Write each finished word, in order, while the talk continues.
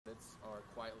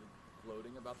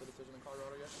gloating about the decision in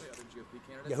Colorado yesterday, other GOP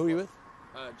candidates. Yeah, who are you with?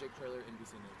 Jake Traylor,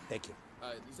 NBC News. Thank you.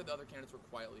 You said the other candidates were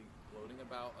quietly gloating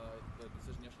about the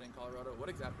decision yesterday in Colorado. What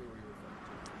exactly were you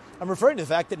referring to? I'm referring to the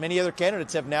fact that many other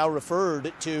candidates have now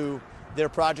referred to their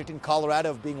project in Colorado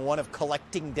of being one of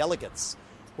collecting delegates.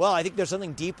 Well, I think there's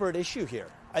something deeper at issue here.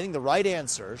 I think the right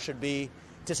answer should be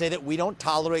to say that we don't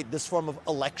tolerate this form of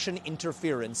election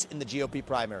interference in the GOP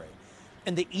primary.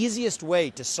 And the easiest way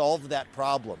to solve that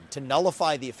problem, to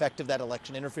nullify the effect of that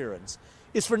election interference,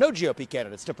 is for no GOP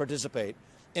candidates to participate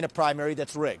in a primary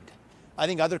that's rigged. I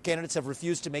think other candidates have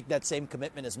refused to make that same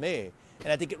commitment as me.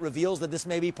 And I think it reveals that this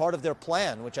may be part of their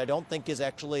plan, which I don't think is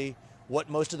actually what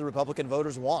most of the Republican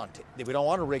voters want. We don't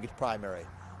want a rigged primary.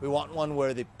 We want one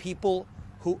where the people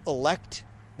who elect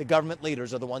the government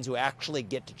leaders are the ones who actually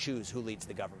get to choose who leads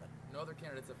the government. No other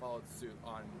candidates have followed suit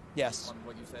on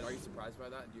what you said. Are you surprised by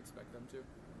that? Do you expect them to?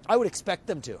 I would expect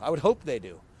them to. I would hope they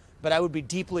do. But I would be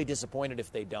deeply disappointed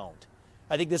if they don't.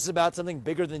 I think this is about something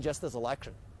bigger than just this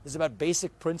election. This is about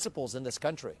basic principles in this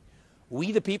country.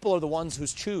 We, the people, are the ones who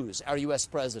choose our U.S.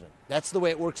 president. That's the way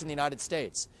it works in the United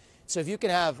States. So if you can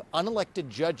have unelected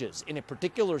judges in a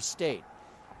particular state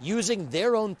using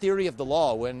their own theory of the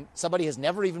law when somebody has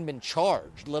never even been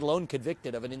charged, let alone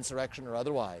convicted of an insurrection or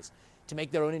otherwise, to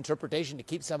make their own interpretation to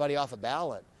keep somebody off a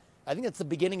ballot, I think that's the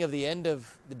beginning of the end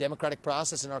of the democratic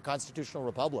process in our constitutional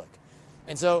republic.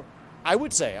 And so I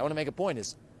would say, I want to make a point,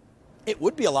 is it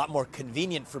would be a lot more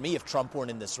convenient for me if Trump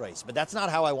weren't in this race, but that's not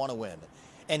how I want to win.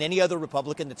 And any other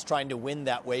Republican that's trying to win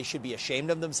that way should be ashamed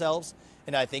of themselves,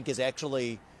 and I think has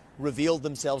actually revealed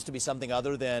themselves to be something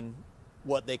other than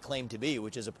what they claim to be,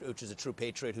 which is a true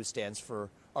patriot who stands for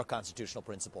our constitutional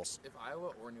principles. If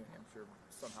Iowa or New Hampshire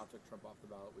somehow took Trump off the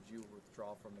ballot, would you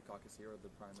withdraw from the caucus here or the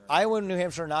primary? Iowa and New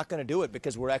Hampshire are not going to do it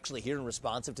because we're actually here and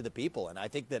responsive to the people, and I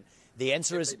think that the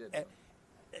answer is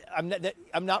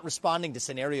I'm not responding to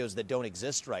scenarios that don't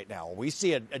exist right now. We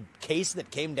see a case that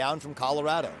came down from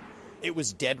Colorado. It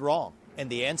was dead wrong. And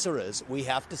the answer is we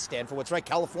have to stand for what's right.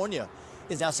 California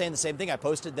is now saying the same thing. I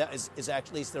posted that is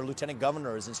actually their lieutenant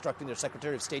governor is instructing their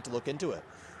secretary of state to look into it.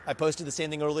 I posted the same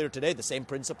thing earlier today. The same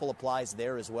principle applies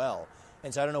there as well.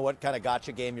 And so I don't know what kind of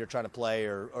gotcha game you're trying to play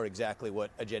or exactly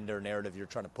what agenda or narrative you're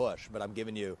trying to push, but I'm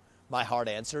giving you my hard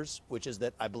answers, which is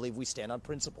that I believe we stand on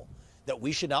principle, that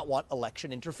we should not want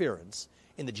election interference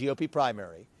in the GOP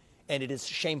primary, and it is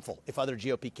shameful if other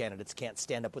GOP candidates can't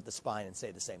stand up with the spine and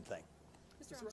say the same thing.